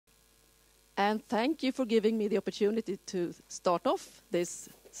and thank you for giving me the opportunity to start off this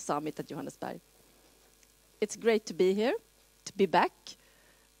summit at Johannesberg. It's great to be here, to be back.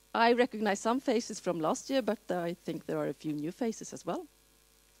 I recognize some faces from last year, but I think there are a few new faces as well.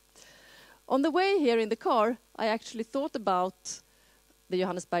 On the way here in the car, I actually thought about the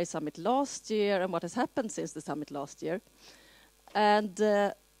Johannesberg Summit last year and what has happened since the summit last year. And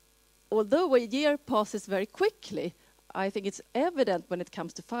although a year passes very quickly, I think it's evident when it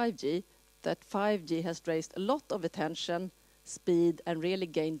comes to 5G that 5G has raised a lot of attention, speed, and really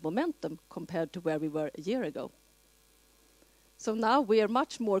gained momentum compared to where we were a year ago. So now we are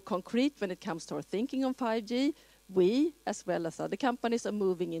much more concrete when it comes to our thinking on 5G. We, as well as other companies, are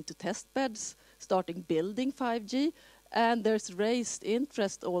moving into test beds, starting building 5G, and there's raised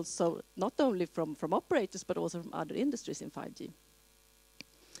interest also, not only from operators, but also from other industries in 5G.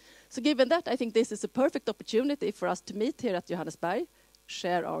 So given that, I think this is a perfect opportunity for us to meet here at Johannesberg,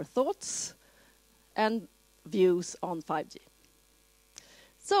 share our thoughts and views on 5G.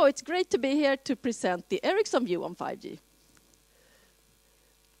 So it's great to be here to present the Ericsson view on 5G.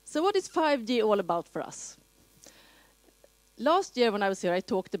 So what is 5G all about for us? Last year when I was here, I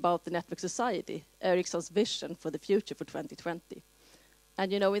talked about the network society, Ericsson's vision for the future for 2020.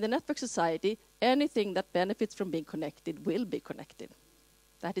 And you know, in the network society, anything that benefits from being connected will be connected.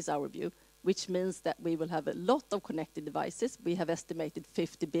 That is our view, which means that we will have a lot of connected devices. We have estimated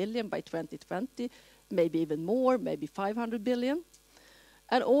 50 billion by 2020, maybe even more, maybe 500 billion.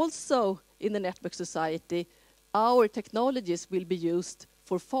 And also in the network society, our technologies will be used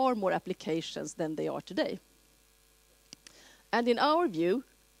for far more applications than they are today. And in our view,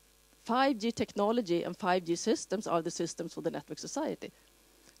 5G technology and 5G systems are the systems for the network society.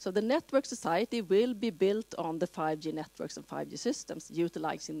 So the network society will be built on the 5G networks and 5G systems,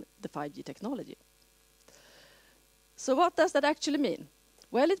 utilizing the 5G technology. So what does that actually mean?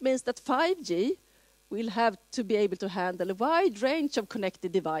 Well, it means that 5G will have to be able to handle a wide range of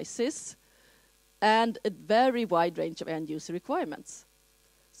connected devices and a very wide range of end-user requirements.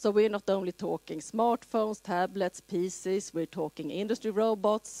 So we're not only talking smartphones, tablets, PCs, we're talking industry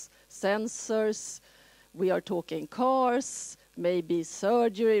robots, sensors, we are talking cars, maybe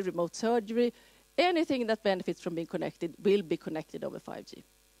surgery, remote surgery. Anything that benefits from being connected will be connected over 5G.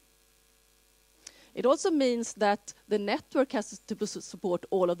 It also means that the network has to support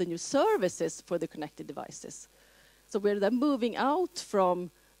all of the new services for the connected devices. So we're then moving out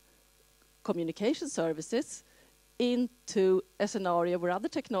from communication services into a scenario where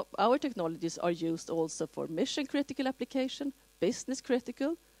our technologies are used also for mission-critical application,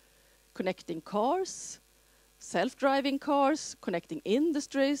 business-critical, connecting cars, self-driving cars, connecting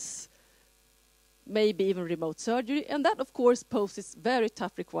industries, maybe even remote surgery, and that, of course, poses very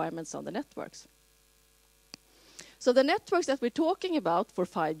tough requirements on the networks. So the networks that we're talking about for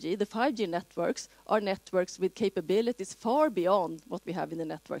 5G, the 5G networks, are networks with capabilities far beyond what we have in the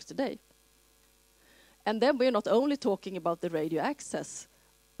networks today. And then we're not only talking about the radio access,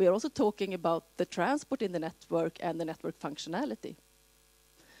 we're also talking about the transport in the network and the network functionality.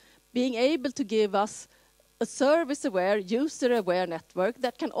 Being able to give us a service-aware, user-aware network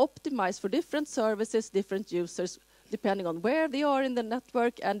that can optimize for different services, different users, depending on where they are in the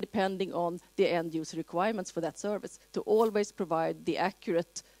network and depending on the end-user requirements for that service, to always provide the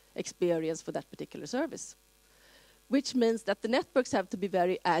accurate experience for that particular service. Which means that the networks have to be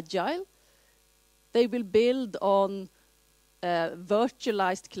very agile. They will build on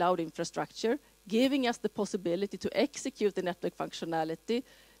virtualized cloud infrastructure, giving us the possibility to execute the network functionality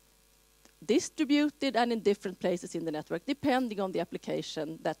distributed and in different places in the network, depending on the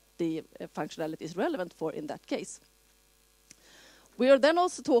application that the functionality is relevant for in that case. We are then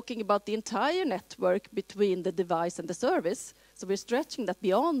also talking about the entire network between the device and the service, so we're stretching that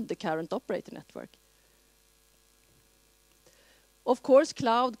beyond the current operator network. Of course,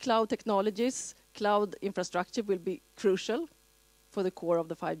 cloud technologies, cloud infrastructure will be crucial for the core of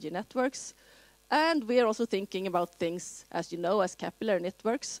the 5G networks. And we are also thinking about things, as you know, as capillary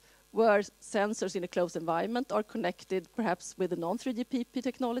networks, where sensors in a closed environment are connected perhaps with a non-3GPP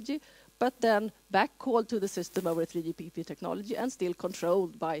technology, but then backhauled to the system over 3GPP technology and still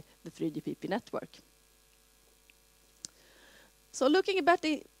controlled by the 3GPP network. So looking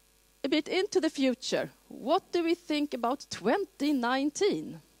a bit into the future, what do we think about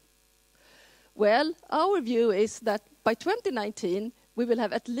 2019? Well, our view is that by 2019, we will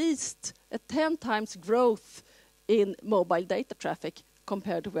have at least a 10 times growth in mobile data traffic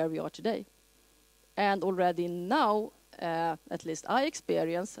compared to where we are today. And already now, at least I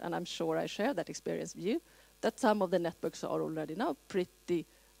experience, and I'm sure I share that experience with you, that some of the networks are already now pretty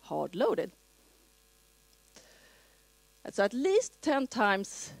hard loaded. So at least 10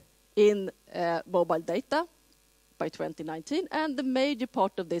 times in mobile data by 2019, and the major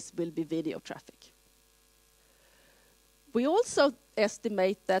part of this will be video traffic. We also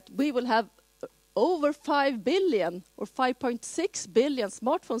estimate that we will have over 5 billion or 5.6 billion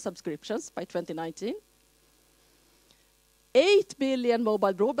smartphone subscriptions by 2019, 8 billion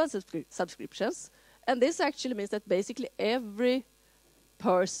mobile broadband subscriptions, and this actually means that basically every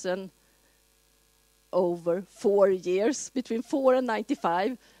person over 4 years, between 4 and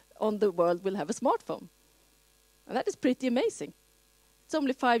 95, on the world will have a smartphone. And that is pretty amazing. It's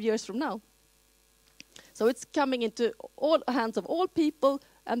only 5 years from now. So it's coming into all hands of all people,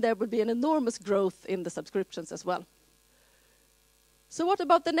 and there will be an enormous growth in the subscriptions as well. So what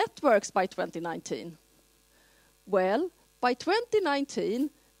about the networks by 2019? Well, by 2019,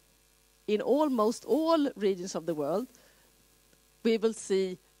 in almost all regions of the world, we will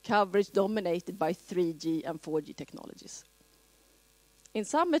see coverage dominated by 3G and 4G technologies. In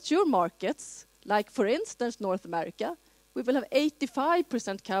some mature markets, like for instance North America, we will have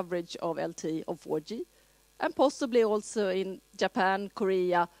 85% coverage of LTE of 4G, and possibly also in Japan,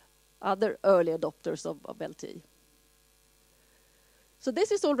 Korea, other early adopters of LTE. So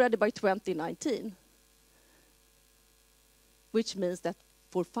this is already by 2019, which means that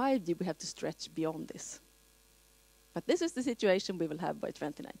for 5G we have to stretch beyond this. But this is the situation we will have by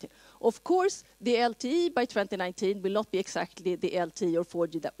 2019. Of course, the LTE by 2019 will not be exactly the LTE or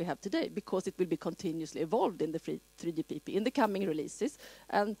 4G that we have today, because it will be continuously evolved in the 3GPP in the coming releases,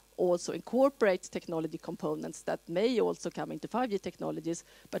 and also incorporate technology components that may also come into 5G technologies,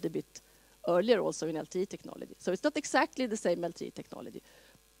 but a bit earlier also in LTE technology. So it's not exactly the same LTE technology.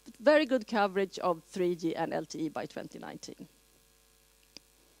 But very good coverage of 3G and LTE by 2019.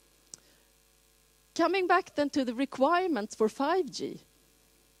 Coming back then to the requirements for 5G,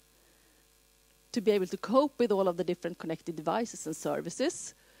 to be able to cope with all of the different connected devices and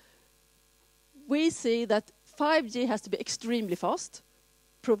services, we see that 5G has to be extremely fast,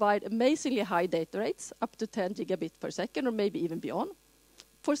 provide amazingly high data rates, up to 10 gigabit per second, or maybe even beyond,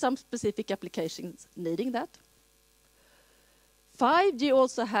 for some specific applications needing that. 5G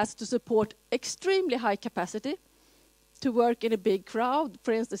also has to support extremely high capacity to work in a big crowd,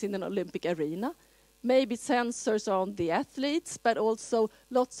 for instance in an Olympic arena. Maybe sensors on the athletes, but also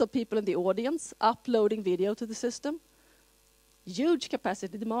lots of people in the audience uploading video to the system. Huge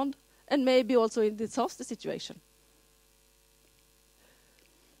capacity demand, and maybe also in disaster situation.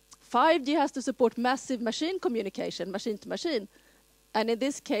 5G has to support massive machine communication, machine to machine. And in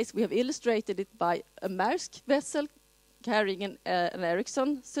this case, we have illustrated it by a Maersk vessel carrying an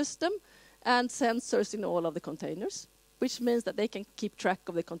Ericsson system and sensors in all of the containers, which means that they can keep track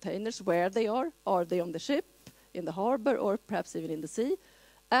of the containers, where they are they on the ship, in the harbor, or perhaps even in the sea,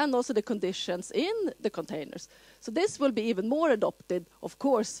 and also the conditions in the containers. So this will be even more adopted, of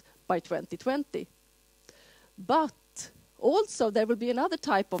course, by 2020. But also there will be another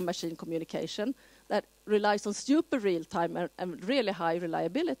type of machine communication that relies on super real time and really high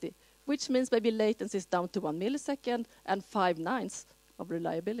reliability, which means maybe latency is down to 1 millisecond and 5/9 of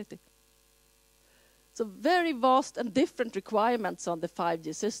reliability. So very vast and different requirements on the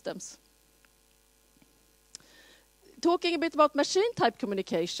 5G systems. Talking a bit about machine type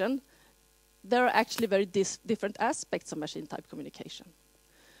communication, there are actually very different aspects of machine type communication.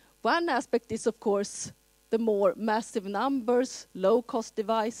 One aspect is, of course, the more massive numbers, low cost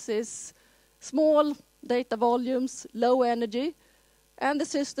devices, small data volumes, low energy, and the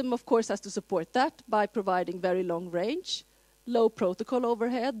system, of course, has to support that by providing very long range, low protocol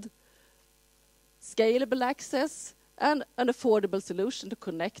overhead, scalable access, and an affordable solution to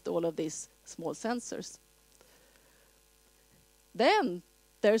connect all of these small sensors. Then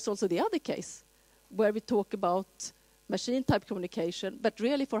there's also the other case, where we talk about machine type communication, but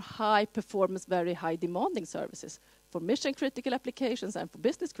really for high performance, very high demanding services, for mission critical applications and for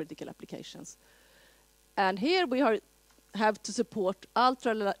business critical applications. And here we have to support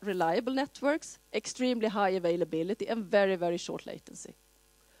ultra reliable networks, extremely high availability, and very, very short latency.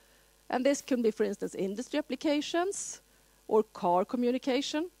 And this can be, for instance, industry applications, or car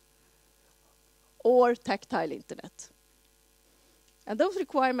communication, or tactile internet. And those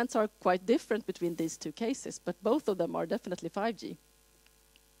requirements are quite different between these two cases, but both of them are definitely 5G.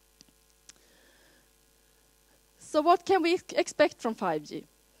 So what can we expect from 5G?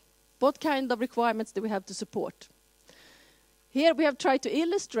 What kind of requirements do we have to support? Here we have tried to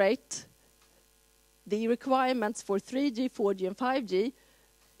illustrate the requirements for 3G, 4G, and 5G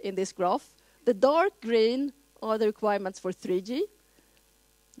in this graph. The dark green are the requirements for 3G,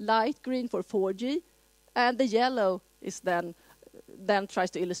 light green for 4G, and the yellow is then tries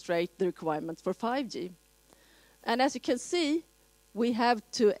to illustrate the requirements for 5G. And as you can see, we have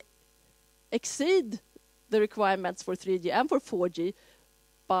to exceed the requirements for 3G and for 4G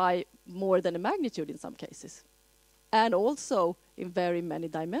by more than a magnitude in some cases, and also in very many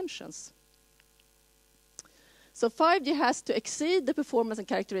dimensions. So 5G has to exceed the performance and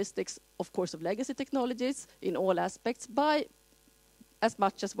characteristics, of course, of legacy technologies in all aspects by as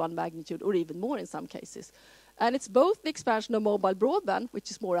much as one magnitude or even more in some cases. And it's both the expansion of mobile broadband, which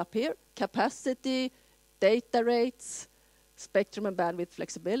is more up here, capacity, data rates, spectrum and bandwidth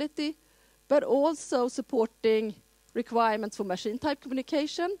flexibility, but also supporting requirements for machine-type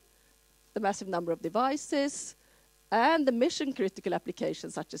communication, the massive number of devices, and the mission-critical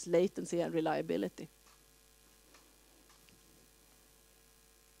applications such as latency and reliability.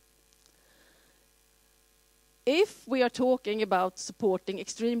 If we are talking about supporting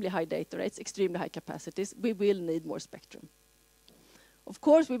extremely high data rates, extremely high capacities, we will need more spectrum. Of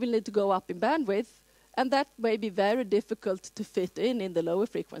course, we will need to go up in bandwidth, and that may be very difficult to fit in the lower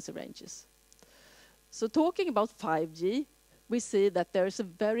frequency ranges. So talking about 5G, we see that there is a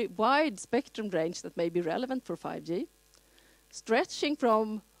very wide spectrum range that may be relevant for 5G, stretching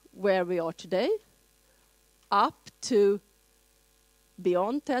from where we are today up to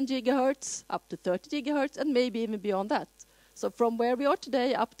beyond 10 gigahertz, up to 30 gigahertz, and maybe even beyond that. So from where we are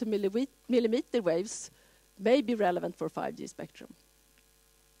today up to millimeter waves may be relevant for 5G spectrum.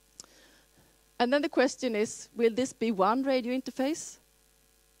 And then the question is, will this be one radio interface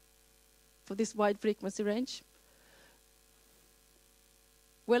for this wide frequency range?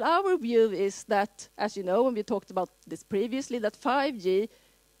 Well, our view is that, as you know, and we talked about this previously, that 5G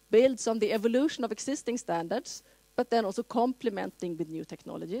builds on the evolution of existing standards, but then also complementing with new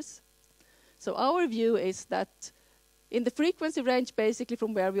technologies. So our view is that in the frequency range, basically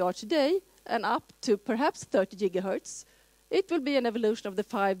from where we are today and up to perhaps 30 gigahertz, it will be an evolution of the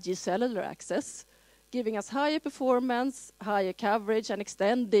 5G cellular access, giving us higher performance, higher coverage, and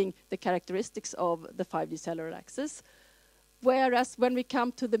extending the characteristics of the 5G cellular access. Whereas when we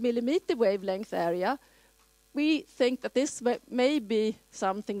come to the millimeter wavelength area, we think that this may be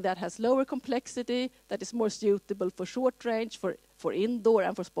something that has lower complexity, that is more suitable for short range, for indoor,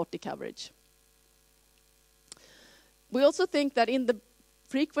 and for spotty coverage. We also think that in the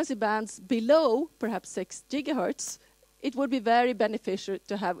frequency bands below perhaps 6 gigahertz, it would be very beneficial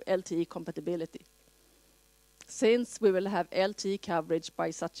to have LTE compatibility, since we will have LTE coverage by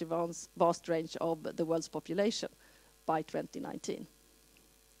such a vast range of the world's population by 2019.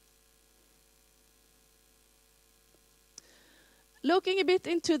 Looking a bit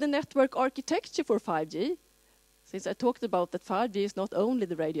into the network architecture for 5G, since I talked about that 5G is not only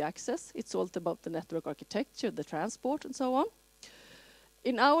the radio access, it's also about the network architecture, the transport, and so on.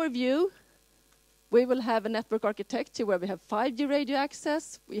 In our view, we will have a network architecture where we have 5G radio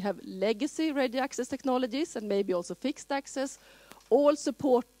access, we have legacy radio access technologies, and maybe also fixed access, all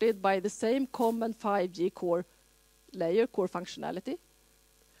supported by the same common 5G core layer, core functionality.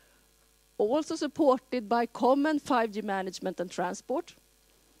 Also supported by common 5G management and transport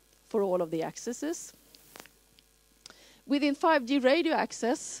for all of the accesses. Within 5G radio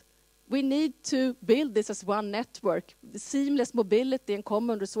access, we need to build this as one network, the seamless mobility and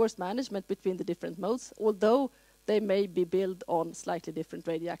common resource management between the different modes, although they may be built on slightly different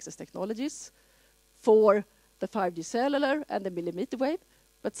radio access technologies for the 5G cellular and the millimeter wave,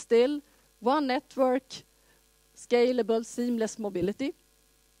 but still one network, scalable, seamless mobility.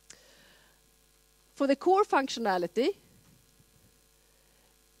 For the core functionality,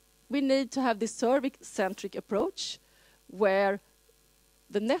 we need to have this service-centric approach where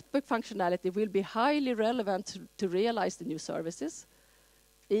the network functionality will be highly relevant to realize the new services,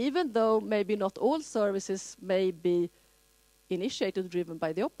 even though maybe not all services may be initiated or driven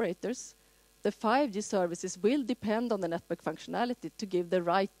by the operators. The 5G services will depend on the network functionality to give the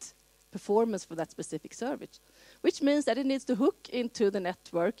right performance for that specific service, which means that it needs to hook into the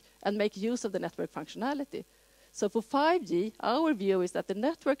network and make use of the network functionality. So for 5G, our view is that the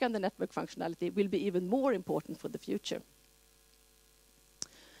network and the network functionality will be even more important for the future.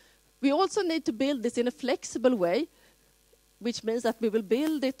 We also need to build this in a flexible way, which means that we will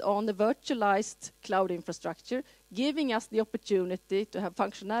build it on a virtualized cloud infrastructure, giving us the opportunity to have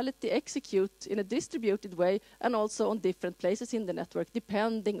functionality execute in a distributed way and also on different places in the network,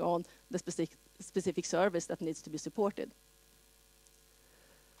 depending on the specific service that needs to be supported.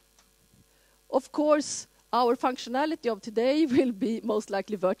 Of course, our functionality of today will be most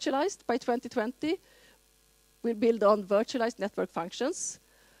likely virtualized by 2020. We'll build on virtualized network functions,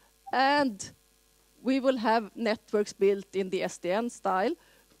 and we will have networks built in the SDN style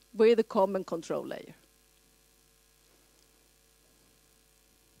with a common control layer.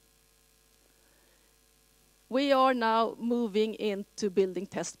 We are now moving into building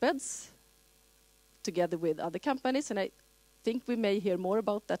test beds together with other companies, and I think we may hear more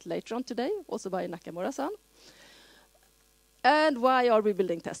about that later on today, also by Nakamura-san. And why are we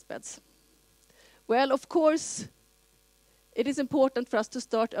building test beds? Well, of course, it is important for us to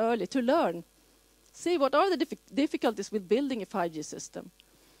start early, to learn. See what are the difficulties with building a 5G system.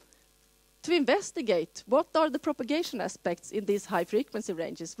 To investigate what are the propagation aspects in these high frequency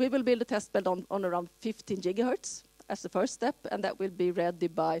ranges. We will build a test bed on around 15 gigahertz as the first step, and that will be ready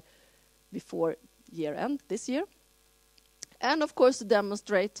before year end this year. And of course, to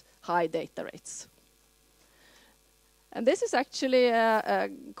demonstrate high data rates. And this is actually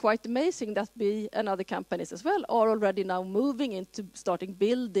quite amazing that we and other companies as well are already now moving into starting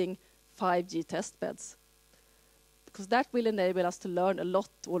building 5G test beds, because that will enable us to learn a lot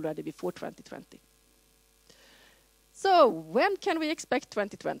already before 2020. So when can we expect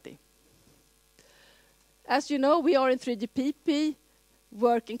 2020? As you know, we are in 3GPP,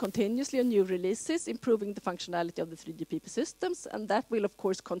 working continuously on new releases, improving the functionality of the 3GPP systems, and that will of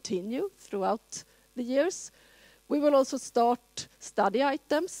course continue throughout the years. We will also start study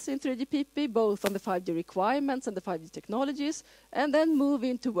items in 3GPP, both on the 5G requirements and the 5G technologies, and then move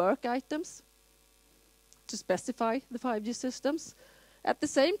into work items to specify the 5G systems. At the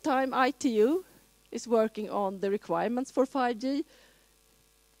same time, ITU is working on the requirements for 5G,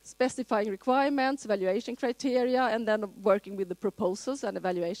 specifying requirements, evaluation criteria, and then working with the proposals and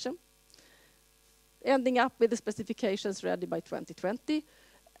evaluation, ending up with the specifications ready by 2020.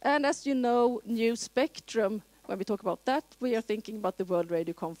 And as you know, new spectrum, when we talk about that, we are thinking about the World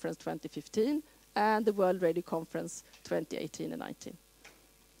Radio Conference 2015 and the World Radio Conference 2018 and 19.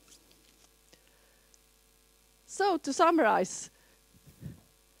 So to summarize,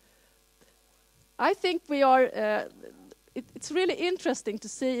 I think we are, it's really interesting to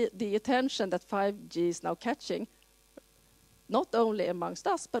see the attention that 5G is now catching, not only amongst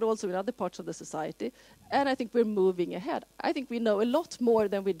us, but also in other parts of the society. And I think we're moving ahead. I think we know a lot more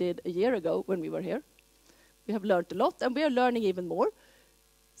than we did a year ago when we were here. We have learned a lot, and we are learning even more.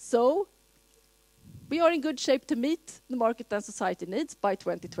 So we are in good shape to meet the market and society needs by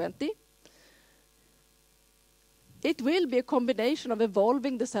 2020. It will be a combination of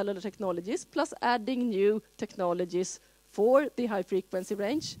evolving the cellular technologies plus adding new technologies for the high frequency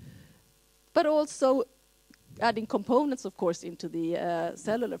range, but also adding components, of course, into the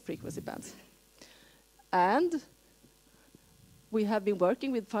cellular frequency bands. And we have been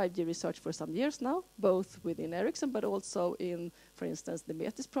working with 5G research for some years now, both within Ericsson, but also in, for instance, the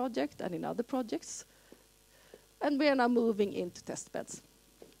METIS project and in other projects. And we are now moving into test beds.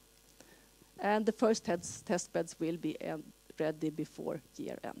 And the first test beds will be ready before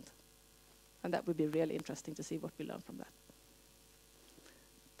year end. And that will be really interesting to see what we learn from that.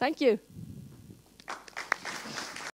 Thank you.